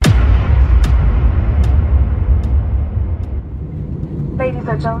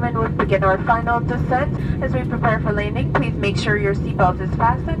gentlemen, we'll begin our final descent. As we prepare for landing, please make sure your seatbelt is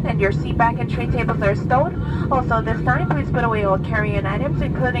fastened and your seat back and tray tables are stowed. Also, this time, please put away all carry-on items,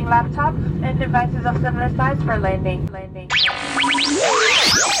 including laptops and devices of similar size for landing. 5,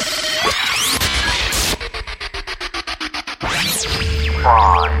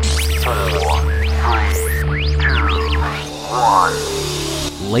 4, 3, 2,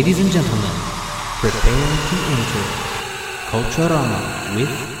 1. Ladies and gentlemen, prepare to enter Culturama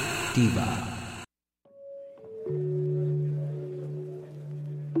with Diva.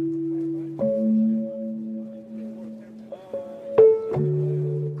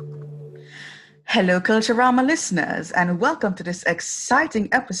 Hello, Culturama listeners, and welcome to this exciting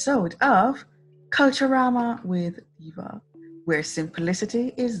episode of Culturama with Diva, where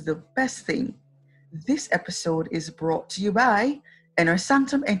simplicity is the best thing. This episode is brought to you by Inner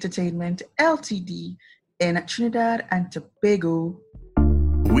Sanctum Entertainment Ltd. in Trinidad and Tobago.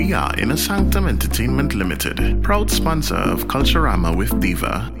 We are Inner Sanctum Entertainment Limited, proud sponsor of Culturama with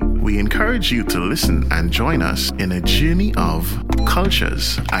Diva. We encourage you to listen and join us in a journey of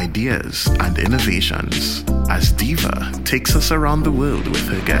cultures, ideas, and innovations as Diva takes us around the world with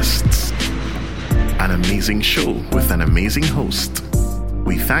her guests. An amazing show with an amazing host.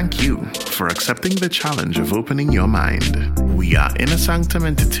 We thank you for accepting the challenge of opening your mind. We are Inner Sanctum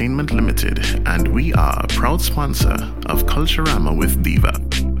Entertainment Limited, and we are a proud sponsor of Culturama with Diva.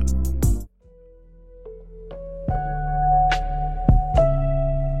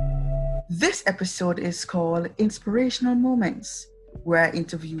 This episode is called Inspirational Moments, where I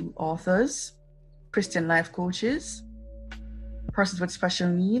interview authors, Christian life coaches, persons with special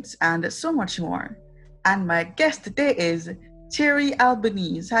needs, and so much more. And my guest today is Terry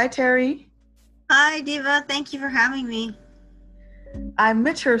Albanese. Hi, Terry. Hi, Diva. Thank you for having me. I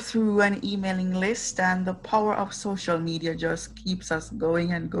met her through an emailing list, and the power of social media just keeps us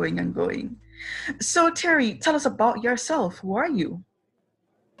going and going and going. So, Terry, tell us about yourself. Who are you?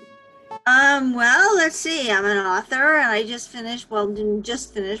 Well, let's see. I'm an author, and I just finished, didn't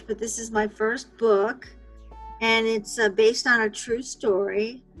just finish, but this is my first book, and it's based on a true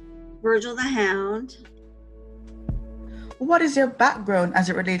story, Virgil the Hound. What is your background as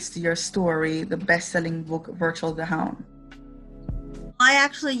it relates to your story, the best-selling book, Virgil the Hound? I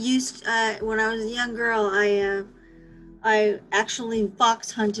actually used, when I was a young girl, I actually fox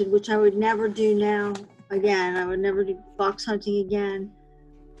hunted, which I would never do now again. I would never do fox hunting again.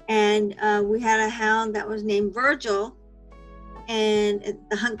 And we had a hound that was named Virgil, and at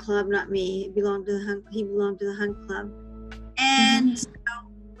the hunt club, not me. He belonged to the hunt club. And so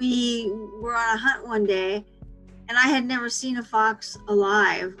we were on a hunt one day, and I had never seen a fox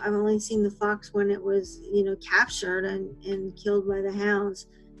alive. I've only seen the fox when it was, captured and killed by the hounds.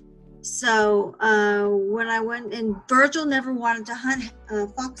 So when I went, and Virgil never wanted to hunt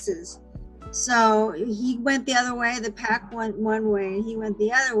foxes. So he went the other way, the pack went one way, and he went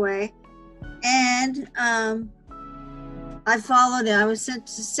the other way. And I followed him. I was sent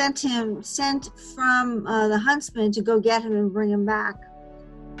from the huntsman to go get him and bring him back.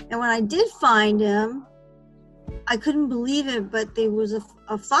 And when I did find him, I couldn't believe it, but there was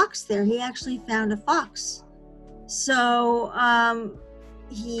a fox there. He actually found a fox. So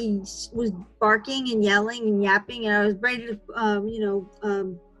he was barking and yelling and yapping, and I was ready to,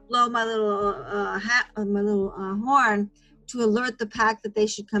 blow my little horn to alert the pack that they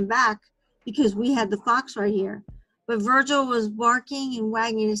should come back because we had the fox right here. But Virgil was barking and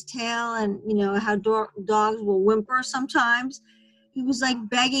wagging his tail, and how dogs will whimper sometimes. He was like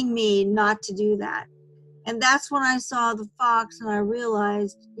begging me not to do that. And that's when I saw the fox, and I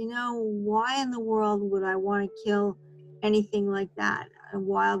realized, why in the world would I want to kill anything like that, a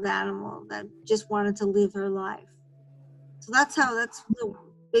wild animal that just wanted to live her life. So that's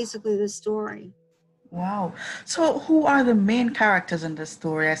basically the story. Wow. So who are the main characters in this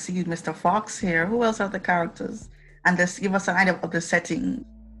story? I see Mr. Fox here. Who else are the characters? And just give us an idea of the setting.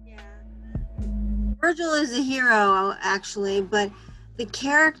 Yeah. Virgil is a hero, actually, but the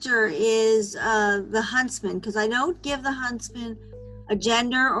character is the huntsman, because I don't give the huntsman a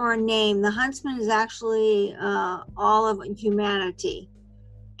gender or a name. The huntsman is actually all of humanity.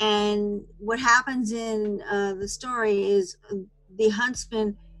 And what happens in the story is the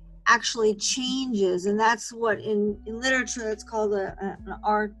huntsman actually changes, and that's what in literature it's called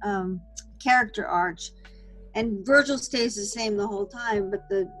an character arc. And Virgil stays the same the whole time, but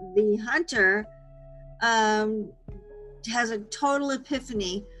the hunter has a total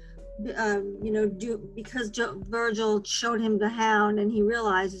epiphany, because Virgil showed him the hound, and he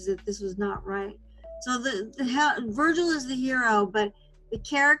realizes that this was not right. So Virgil is the hero, but the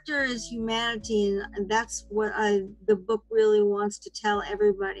character is humanity, and that's what the book really wants to tell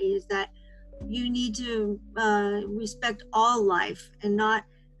everybody, is that you need to respect all life and not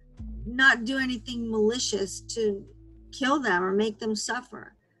do anything malicious to kill them or make them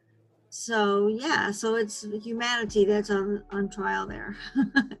suffer. So yeah, so it's humanity that's on trial there.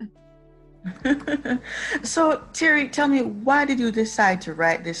 So Terry, tell me, why did you decide to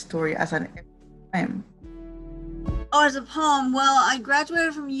write this story as an poem? Oh, as a poem. Well, I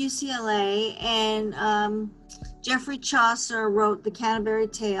graduated from UCLA, and Geoffrey Chaucer wrote the Canterbury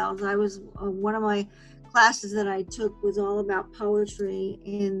Tales. I was one of my classes that I took was all about poetry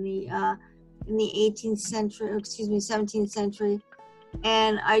in the 18th century, 17th century.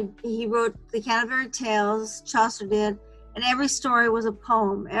 And he wrote the Canterbury Tales, Chaucer did, and every story was a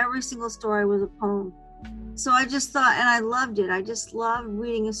poem. Every single story was a poem. So I just thought, and I loved it. I just loved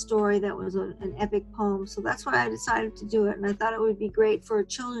reading a story that was an epic poem. So that's why I decided to do it. And I thought it would be great for a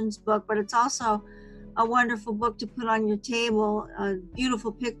children's book, but it's also a wonderful book to put on your table,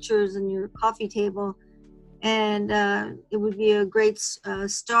 beautiful pictures on your coffee table. And it would be a great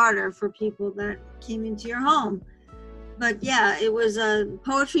starter for people that came into your home. But yeah, it was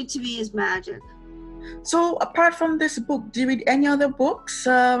poetry to me is magic. So apart from this book, do you read any other books,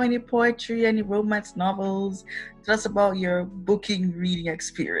 any poetry, any romance novels? Tell us about your booking reading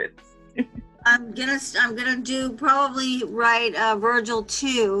experience. I'm gonna probably write Virgil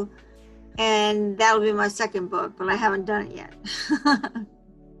 2, and that'll be my second book, but I haven't done it yet.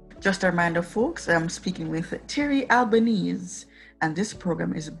 Just a reminder, folks, I'm speaking with Terry Albanese, and this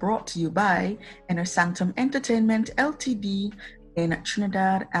program is brought to you by Inner Sanctum Entertainment Ltd. in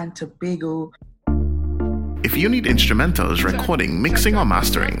Trinidad and Tobago. If you need instrumentals, recording, mixing, or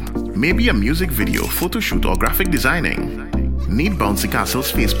mastering, maybe a music video, photo shoot, or graphic designing, need bouncy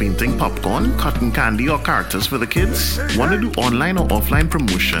castles, face painting, popcorn, cotton candy, or characters for the kids? Want to do online or offline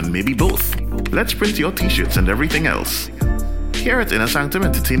promotion, maybe both? Let's print your t-shirts and everything else. Here at Inner Sanctum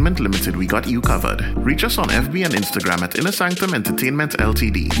Entertainment Limited, we got you covered. Reach us on FB and Instagram at Inner Sanctum Entertainment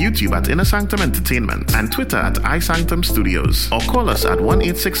Ltd, YouTube at Inner Sanctum Entertainment, and Twitter at iSanctum Studios. Or call us at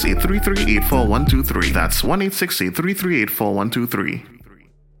 1-868-338-4123. That's 1-868-338-4123.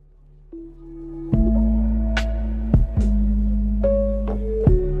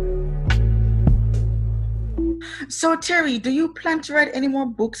 So Terry, do you plan to write any more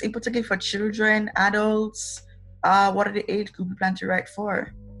books, in particular for children, adults? What are the age group you plan to write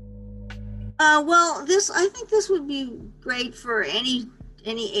for? Well, I think this would be great for any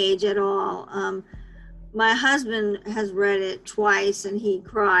age at all. My husband has read it twice, and he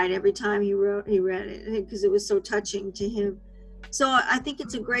cried every time he read it because it was so touching to him. So I think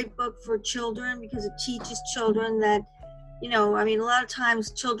it's a great book for children because it teaches children that, a lot of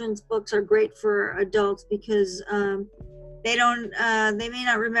times children's books are great for adults because they may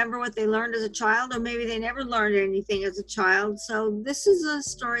not remember what they learned as a child, or maybe they never learned anything as a child. So this is a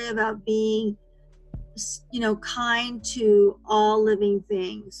story about being, kind to all living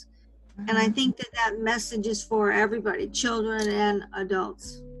things. Mm-hmm. And I think that message is for everybody, children and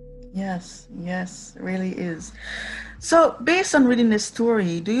adults. Yes, it really is. So based on reading this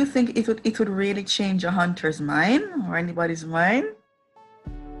story, do you think it would really change a hunter's mind or anybody's mind?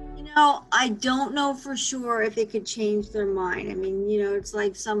 I don't know for sure if it could change their mind. I mean, it's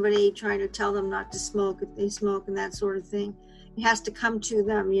like somebody trying to tell them not to smoke if they smoke and that sort of thing. It has to come to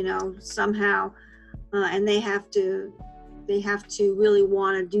them, somehow, and they have to really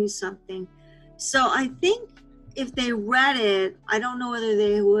want to do something. So I think if they read it, I don't know whether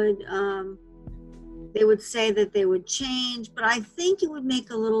they would say that they would change, but I think it would make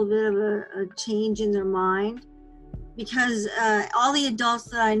a little bit of a change in their mind. Because all the adults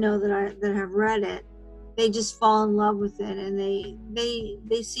that I know that have read it, they just fall in love with it, and they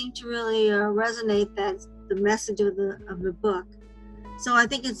seem to really resonate that the message of the book. So I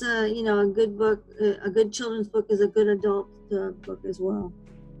think it's a good book. A good children's book is a good adult book as well.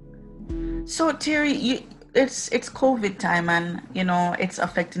 So Terry, it's COVID time, and it's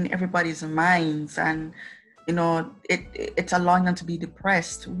affecting everybody's minds, and it's allowing them to be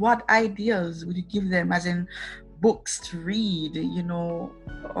depressed. What ideas would you give them, as in books to read,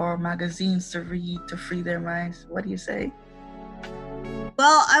 or magazines to read to free their minds? What do you say?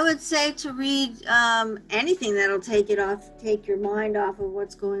 Well, I would say to read anything that'll take your mind off of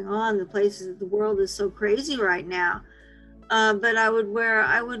what's going on. The world is so crazy right now. But I would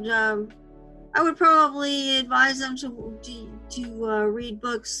probably advise them to read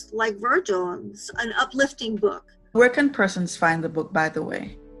books like Virgil, an uplifting book. Where can persons find the book, by the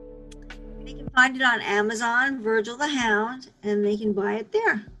way? They can find it on Amazon, Virgil the Hound, and they can buy it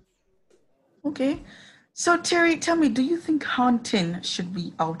there. Okay. So, Terry, tell me, do you think hunting should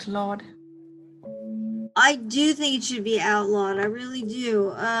be outlawed? I do think it should be outlawed. I really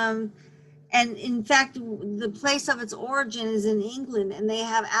do. And in fact, the place of its origin is in England, and they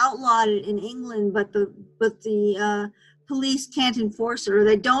have outlawed it in England, but the police can't enforce it, or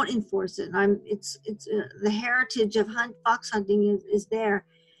they don't enforce it. It's the heritage of fox hunting is there,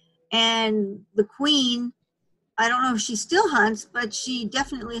 and the Queen, I don't know if she still hunts, but she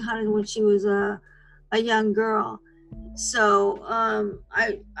definitely hunted when she was a young girl. So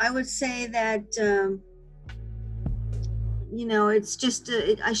I would say that. It's just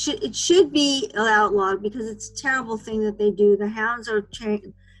it should be outlawed, because it's a terrible thing that they do. The hounds are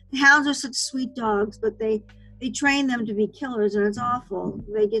such sweet dogs, but they train them to be killers, and it's awful.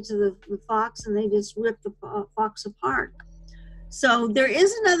 They get to the fox and they just rip the fox apart. So there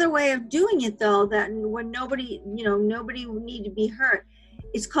is another way of doing it, though, that when nobody would need to be hurt.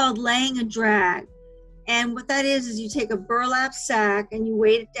 It's called laying a drag. And what that is you take a burlap sack and you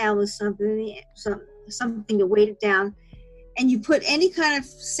weight it down with something to weight it down. And you put any kind of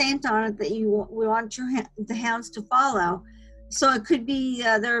scent on it that you want the hounds to follow. So it could be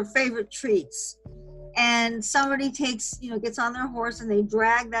their favorite treats. And somebody gets on their horse and they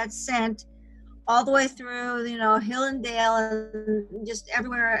drag that scent all the way through, hill and dale, and just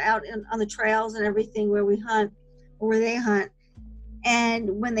everywhere out on the trails and everything where we hunt, or where they hunt. And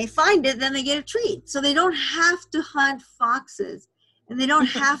when they find it, then they get a treat. So they don't have to hunt foxes, and they don't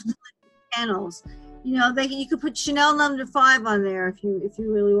have to live in kennels. You could put Chanel No. 5 on there if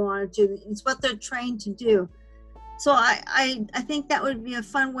you really wanted to. It's what they're trained to do. So I think that would be a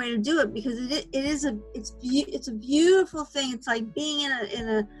fun way to do it, because it's a beautiful thing. It's like being in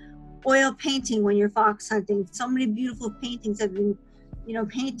a oil painting when you're fox hunting. So many beautiful paintings have been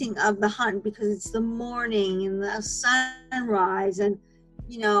painting of the hunt, because it's the morning and the sunrise, and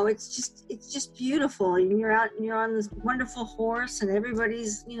it's just beautiful. And you're out and you're on this wonderful horse, and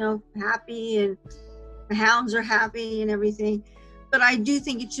everybody's happy, and the hounds are happy and everything. But I do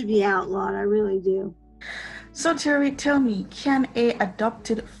think it should be outlawed. I really do. So, Terry, tell me, can a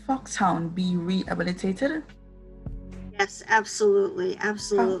adopted foxhound be rehabilitated? Yes, absolutely.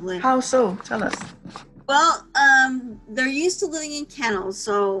 How so? Tell us. Well, they're used to living in kennels,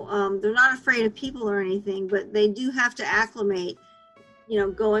 so they're not afraid of people or anything, but they do have to acclimate,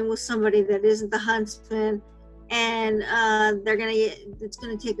 going with somebody that isn't the huntsman. And it's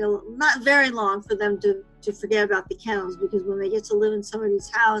going to take not very long for them to forget about the kennels, because when they get to live in somebody's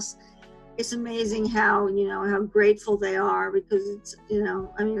house, it's amazing how grateful they are, because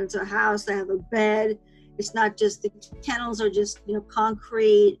it's a house. They have a bed. It's not just the kennels are just,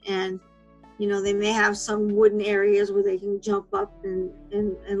 concrete, and, they may have some wooden areas where they can jump up and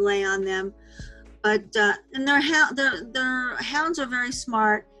lay on them. But, and their hounds are very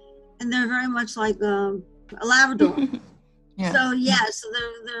smart, and they're very much like, a Labrador. Yeah. So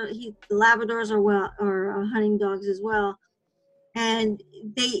the Labradors are hunting dogs as well, and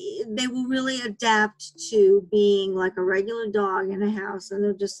they will really adapt to being like a regular dog in a house, and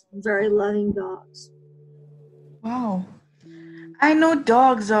they're just very loving dogs. Wow. I know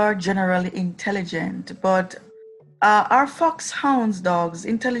dogs are generally intelligent, but are foxhounds dogs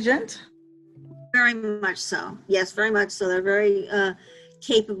intelligent? Very much so. Yes, very much so. They're very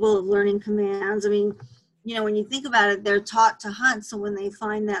capable of learning commands. I mean, when you think about it, they're taught to hunt. So when they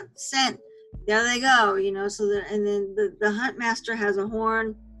find that scent, there they go, and then the hunt master has a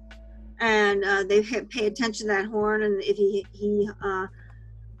horn, and they pay attention to that horn. And if he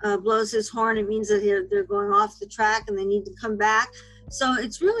blows his horn, it means that they're going off the track and they need to come back. So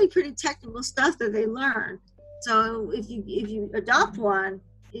it's really pretty technical stuff that they learn. So if you adopt one,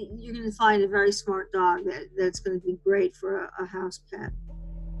 you're going to find a very smart dog that's going to be great for a house pet.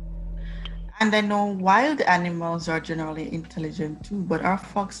 And I know wild animals are generally intelligent too, but are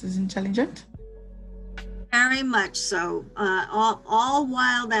foxes intelligent? Very much so. All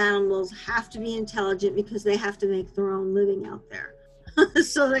wild animals have to be intelligent, because they have to make their own living out there.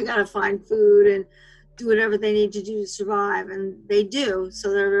 So they got to find food and do whatever they need to do to survive, and they do.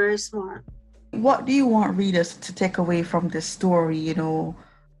 So they're very smart. What do you want readers to take away from this story?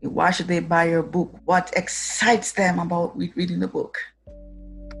 Why should they buy your book? What excites them about reading the book?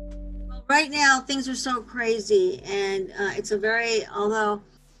 Right now, things are so crazy, and it's a very, and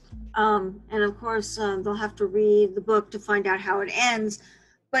of course, they'll have to read the book to find out how it ends,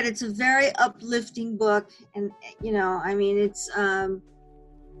 but it's a very uplifting book, and, it's,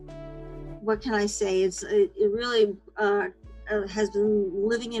 what can I say? It really has been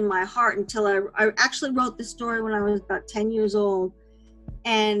living in my heart until I actually wrote this story when I was about 10 years old,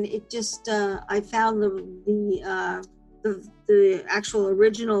 and it just, I found the actual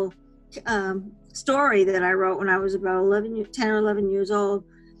original story that I wrote when I was about 10 or 11 years old.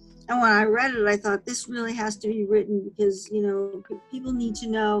 And when I read it, I thought this really has to be written because, you know, people need to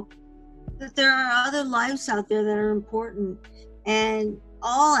know that there are other lives out there that are important, and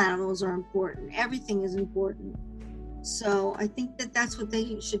all animals are important. Everything is important. So I think that that's what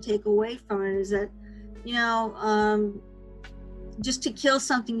they should take away from it, is that, you know, just to kill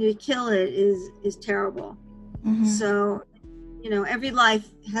something to kill it is terrible. Mm-hmm. So, you know, every life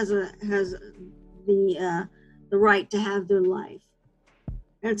has the right to have their life.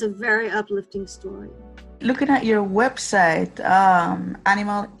 And it's a very uplifting story. Looking at your website,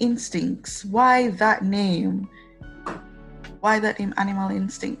 Animal Instincts, why that name? Why that name, Animal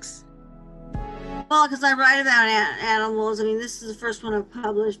Instincts? Well, because I write about animals. I mean, this is the first one I've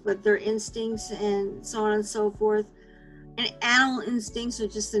published, but their instincts and so on and so forth. And Animal Instincts are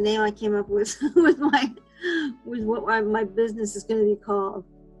just the name I came up with with what my business is going to be called.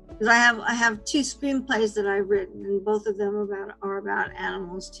 Because I have 2 screenplays that I've written, and both of them are about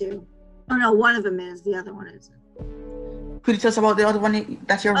animals too. Oh no, one of them is. The other one isn't. Could you tell us about the other one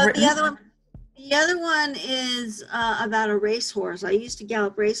that you've written? The other one is about a racehorse. I used to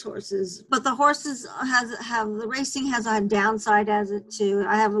gallop racehorses, but the horses the racing has a downside as it too.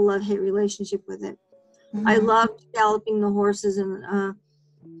 I have a love-hate relationship with it. Mm-hmm. I loved galloping the horses, and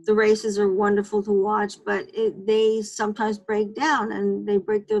the races are wonderful to watch, but they sometimes break down and they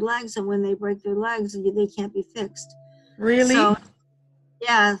break their legs, and when they break their legs, they can't be fixed. Really? So,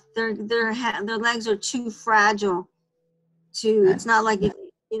 yeah, their legs are too fragile to. It's not like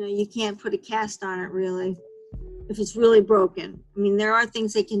you can't put a cast on it really if it's really broken. I mean, there are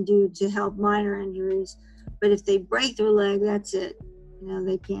things they can do to help minor injuries, but if they break their leg, that's it. You know,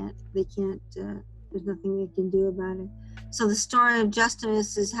 they can't. There's nothing they can do about it. So the story of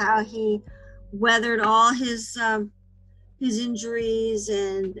Justimus is how he weathered all his injuries,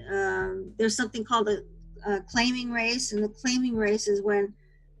 and there's something called a claiming race, and the claiming race is when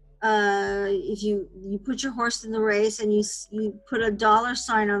if you put your horse in the race and you put a dollar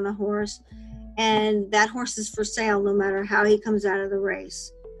sign on the horse, and that horse is for sale no matter how he comes out of the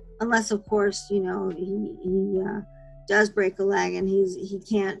race, unless of course he does break a leg and he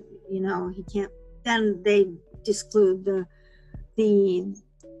can't. Then they disclude the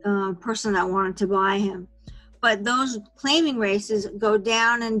person that wanted to buy him. But those claiming races go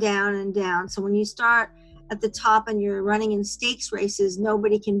down and down and down. So when you start at the top and you're running in stakes races,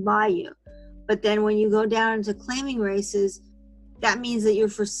 nobody can buy you. But then when you go down into claiming races, that means that you're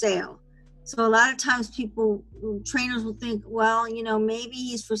for sale. So a lot of times trainers will think, well, maybe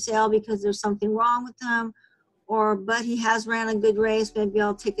he's for sale because there's something wrong with him, but he has ran a good race. Maybe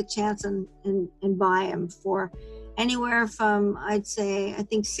I'll take a chance and buy him for anywhere from, I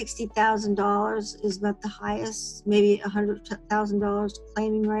think $60,000 is about the highest, maybe $100,000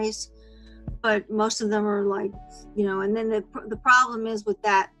 claiming race. But most of them are like, and then the problem is with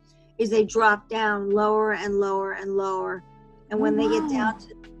that is they drop down lower and lower and lower. And when they get down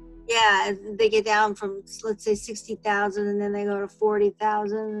to, they get down from, let's say 60,000, and then they go to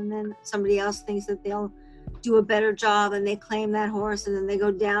 40,000, and then somebody else thinks that they'll do a better job and they claim that horse, and then they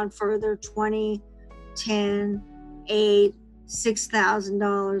go down further. 20, 10, 8,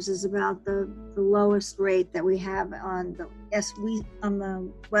 $6,000 is about the lowest rate that we have on the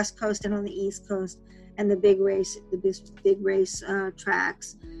West Coast and on the East Coast, and the big race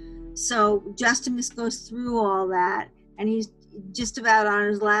tracks. So Justimus goes through all that, and he's just about on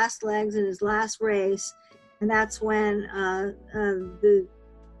his last legs in his last race, and that's when the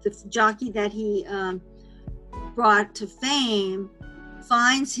jockey that he brought to fame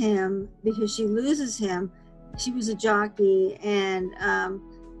finds him, because she loses him. She was a jockey, and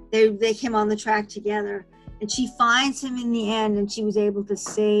they came on the track together, and she finds him in the end, and she was able to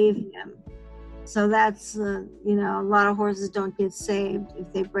save him. So that's a lot of horses don't get saved.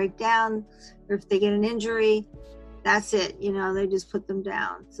 If they break down or if they get an injury, that's it. They just put them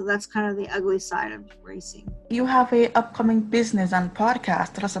down. So that's kind of the ugly side of racing. You have a upcoming business and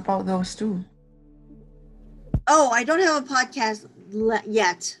podcast. Tell us about those too. Oh, I don't have a podcast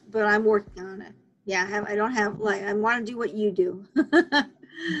yet, but I'm working on it. Yeah, I don't have, I want to do what you do.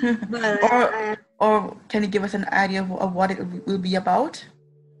 But or can you give us an idea of what it will be about?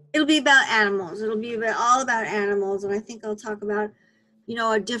 It'll be about animals. It'll be all about animals, and I think I'll talk about,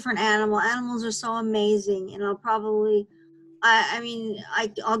 a different animal. Animals are so amazing, and I'll probably,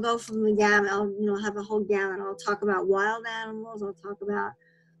 I'll go from the gamut. I'll have a whole gamut. I'll talk about wild animals. I'll talk about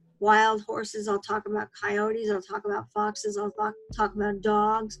wild horses. I'll talk about coyotes. I'll talk about foxes. I'll talk about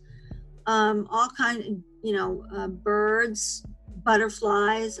dogs. All kinds of, birds,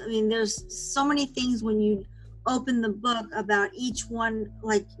 butterflies. I mean, there's so many things when you open the book about each one,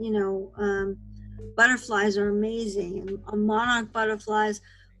 butterflies are amazing. And monarch butterflies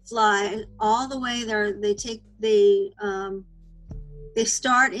fly all the way there. They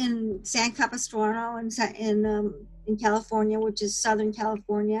start in San Capistrano in California, which is Southern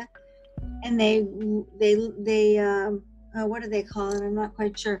California, and they what do they call it? I'm not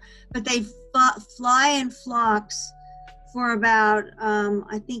quite sure, but they fly in flocks for about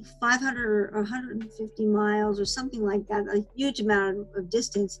I think 500 or 150 miles or something like that, a huge amount of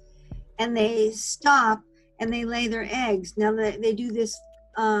distance, and they stop and they lay their eggs. Now they do this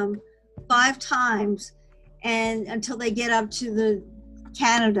 5 times, and until they get up to the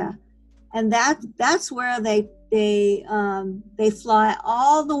Canada, and that's where they fly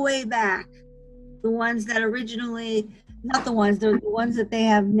all the way back. The ones that originally, not the ones, they're the ones that they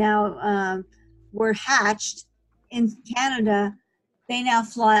have now were hatched in Canada. They now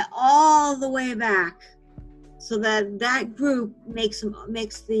fly all the way back, so that group makes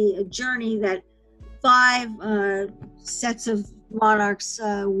the journey that 5 sets of monarchs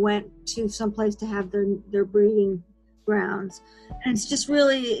went to someplace to have their breeding grounds. And it's just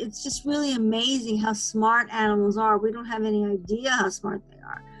really amazing how smart animals are. We don't have any idea how smart they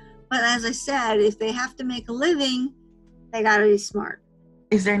are. But as I said, if they have to make a living, they gotta be smart.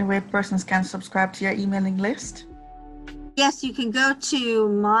 Is there any way persons can subscribe to your emailing list? Yes, you can go to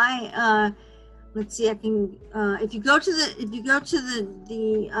my let's see, I can if you go to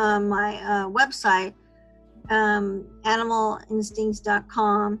my website,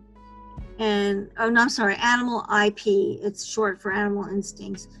 animalinstincts.com, and Animal IP. It's short for Animal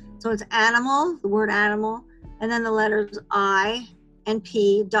Instincts. So it's animal, the word animal, and then the letters I and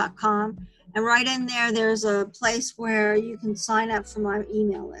P.com. And right in there's a place where you can sign up for my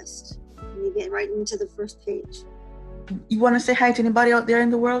email list. And you get right into the first page. You want to say hi to anybody out there in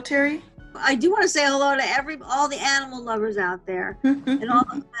the world, Terry? I do want to say hello to all the animal lovers out there, and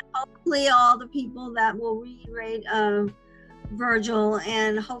hopefully all the people that will reread Virgil,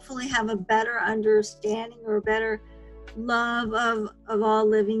 and hopefully have a better understanding or a better love of all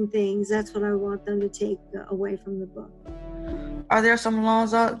living things. That's what I want them to take away from the book. Are there some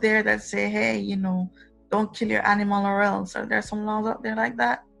laws out there that say, hey, don't kill your animal or else? Are there some laws out there like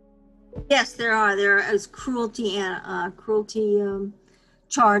that? Yes, there are. There is cruelty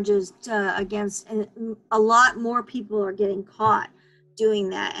charges against, and a lot more people are getting caught doing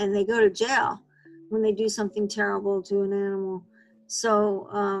that, and they go to jail when they do something terrible to an animal. So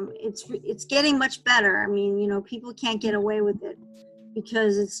it's getting much better. I mean, people can't get away with it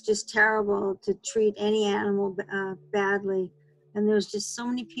because it's just terrible to treat any animal badly. And there's just so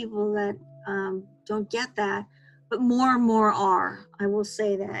many people that don't get that, but more and more are. I will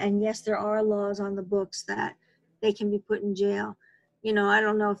say that. And yes, there are laws on the books that they can be put in jail. I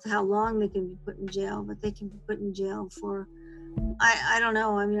don't know how long they can be put in jail, but they can be put in jail for, I don't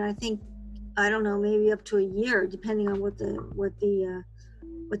know. I mean, I don't know, maybe up to a year, depending on what the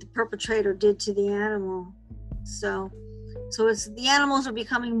perpetrator did to the animal. So it's, the animals are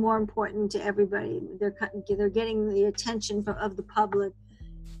becoming more important to everybody. They're getting the attention of the public,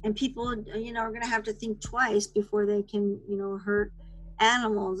 and people, are going to have to think twice before they can, hurt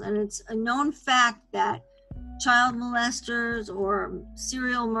animals. And it's a known fact that child molesters or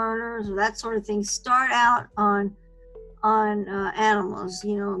serial murders or that sort of thing start out on animals,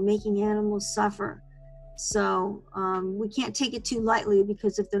 making animals suffer. So we can't take it too lightly,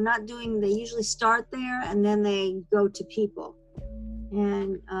 because if they're not they usually start there and then they go to people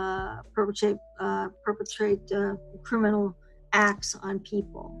and perpetrate criminal acts on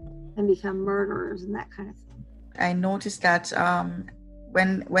people and become murderers and that kind of thing. I noticed that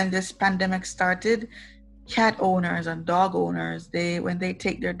when this pandemic started, cat owners and dog owners, when they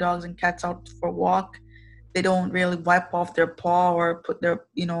take their dogs and cats out for a walk, they don't really wipe off their paw or put their,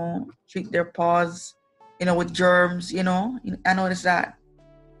 treat their paws, with germs, I noticed that.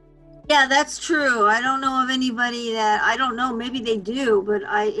 Yeah, that's true. I don't know of anybody maybe they do, but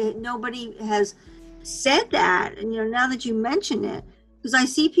nobody has said that. And, now that you mention it, because I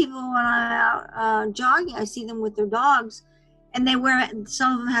see people when I'm out jogging, I see them with their dogs, and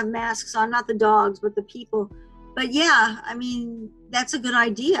some of them have masks on, not the dogs, but the people. But yeah, I mean, that's a good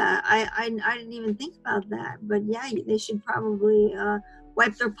idea. I didn't even think about that. But yeah, they should probably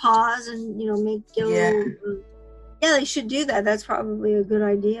wipe their paws and, they should do that. That's probably a good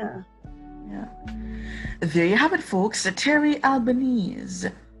idea. Yeah. There you have it, folks. Terry Albanese,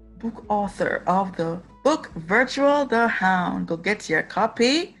 book author of the book Virgil the Hound. Go get your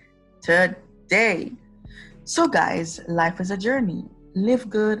copy today. So guys, life is a journey. Live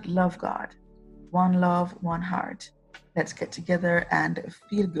good, love God. One love, one heart. Let's get together and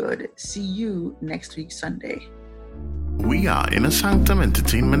feel good. See you next week, Sunday. We are Inner Sanctum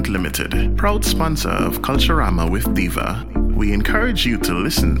Entertainment Limited, proud sponsor of Culturama with Diva. We encourage you to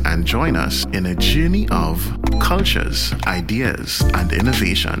listen and join us in a journey of cultures, ideas, and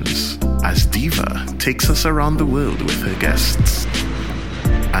innovations as Diva takes us around the world with her guests.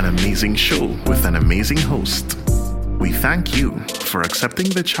 An amazing show with an amazing host. We thank you for accepting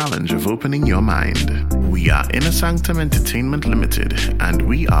the challenge of opening your mind. We are Inner Sanctum Entertainment Limited, and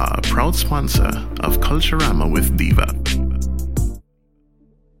we are a proud sponsor of Culturama with Diva.